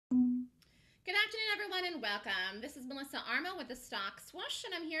afternoon, everyone, and welcome. This is Melissa Armo with the Stock Swoosh,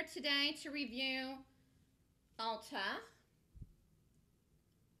 and I'm here today to review Ulta.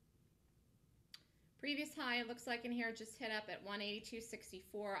 Previous high, it looks like in here, just hit up at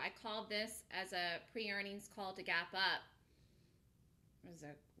 182.64. I called this as a pre-earnings call to gap up. It was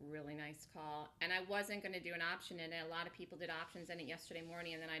a really nice call, and I wasn't going to do an option in it. A lot of people did options in it yesterday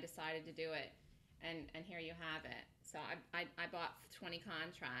morning, and then I decided to do it, and here you have it. So I bought 20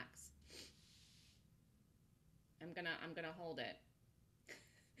 contracts. I'm gonna hold it.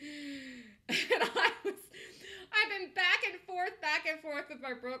 And I've been back and forth with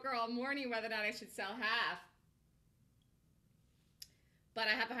my broker all morning whether or not I should sell half. But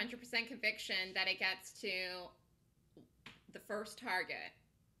I have 100% conviction that it gets to the first target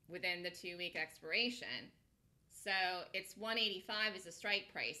within the 2-week expiration. So it's 185 is the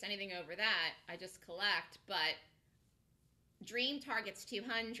strike price. Anything over that, I just collect. But dream target's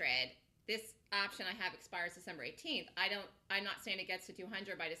 200. This option I have expires December 18th. I'm not saying it gets to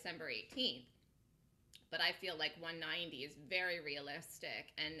 200 by December 18th, but I feel like 190 is very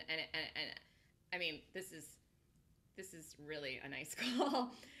realistic. And I mean, this is really a nice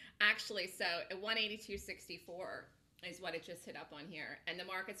call, actually. So at 182.64 is what it just hit up on here, and the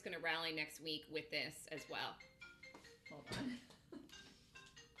market's going to rally next week with this as well. Hold on.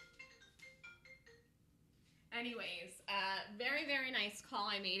 Anyways, very, very nice call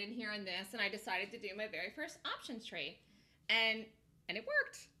I made in here on this, and I decided to do my very first options trade, and it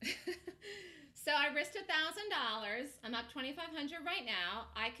worked. So I risked $1,000. I'm up $2,500 right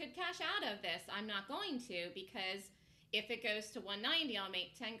now. I could cash out of this. I'm not going to, because if it goes to 190, I'll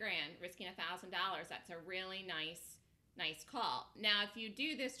make 10 grand, risking $1,000. That's a really nice call. Now, if you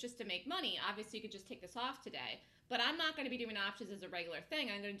do this just to make money, obviously you could just take this off today. But I'm not going to be doing options as a regular thing.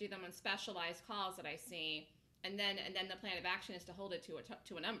 I'm going to do them on specialized calls that I see. And then the plan of action is to hold it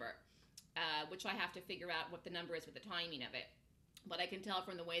to a number, which I have to figure out what the number is with the timing of it. But I can tell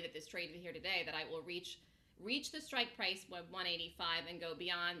from the way that this traded here today that I will reach the strike price of 185 and go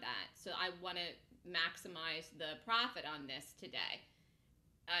beyond that. So I want to maximize the profit on this today.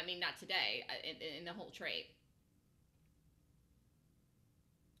 I mean, not today, in the whole trade.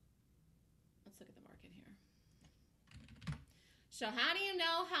 Let's look at the market here. So how do you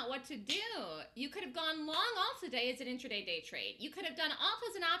know what to do? You could have gone long Ulta today as an intraday day trade. You could have done Ulta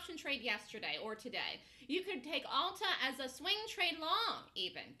as an option trade yesterday or today. You could take Ulta as a swing trade long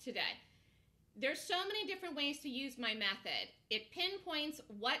even today. There's so many different ways to use my method. It pinpoints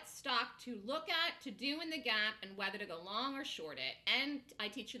what stock to look at, to do in the gap, and whether to go long or short it. And I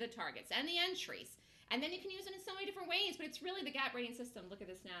teach you the targets and the entries. And then you can use it in so many different ways, but it's really the gap rating system. Look at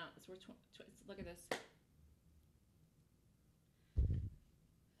this now. Look at this.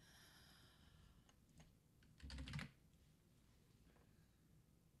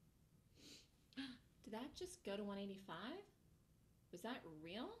 Did that just go to 185? Was that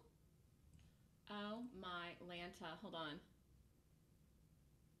real? Oh my Lanta, hold on.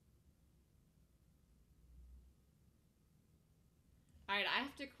 All right, I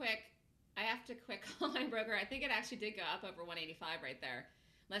have to quick call my broker. I think it actually did go up over 185 right there.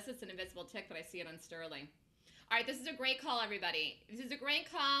 Unless it's an invisible tick, but I see it on Sterling. All right, this is a great call, everybody. This is a great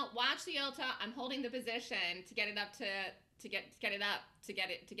call. Watch the Ulta. I'm holding the position to get it up to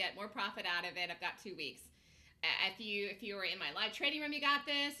get more profit out of it. I've got 2 weeks. If you were in my live trading room, you got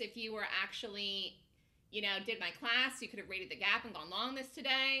this. If you were actually, did my class, you could have rated the gap and gone long this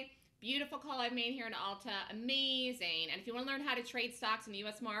today. Beautiful call I've made here in Ulta. Amazing. And if you want to learn how to trade stocks in the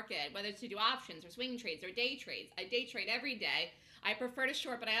U.S. market, whether to do options or swing trades or day trades, I day trade every day. I prefer to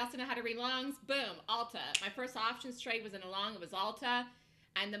short, but I also know how to read longs. Boom, Ulta. My first options trade was in a long. It was Ulta.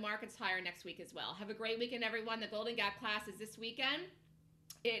 And the market's higher next week as well. Have a great weekend, everyone. The Golden Gap class is this weekend.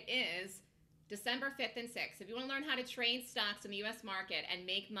 It is December 5th and 6th. If you want to learn how to trade stocks in the U.S. market and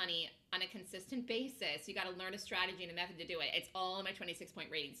make money on a consistent basis, you got to learn a strategy and a method to do it. It's all in my 26-point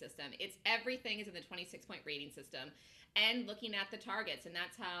rating system. Everything is in the 26-point rating system and looking at the targets. And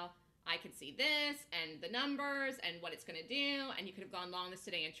that's how I could see this and the numbers and what it's going to do. And you could have gone long this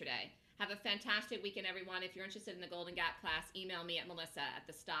today intraday. Have a fantastic weekend, everyone. If you're interested in the Golden Gap class, email me at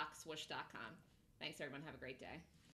melissa@thestockswoosh.com. Thanks, everyone. Have a great day.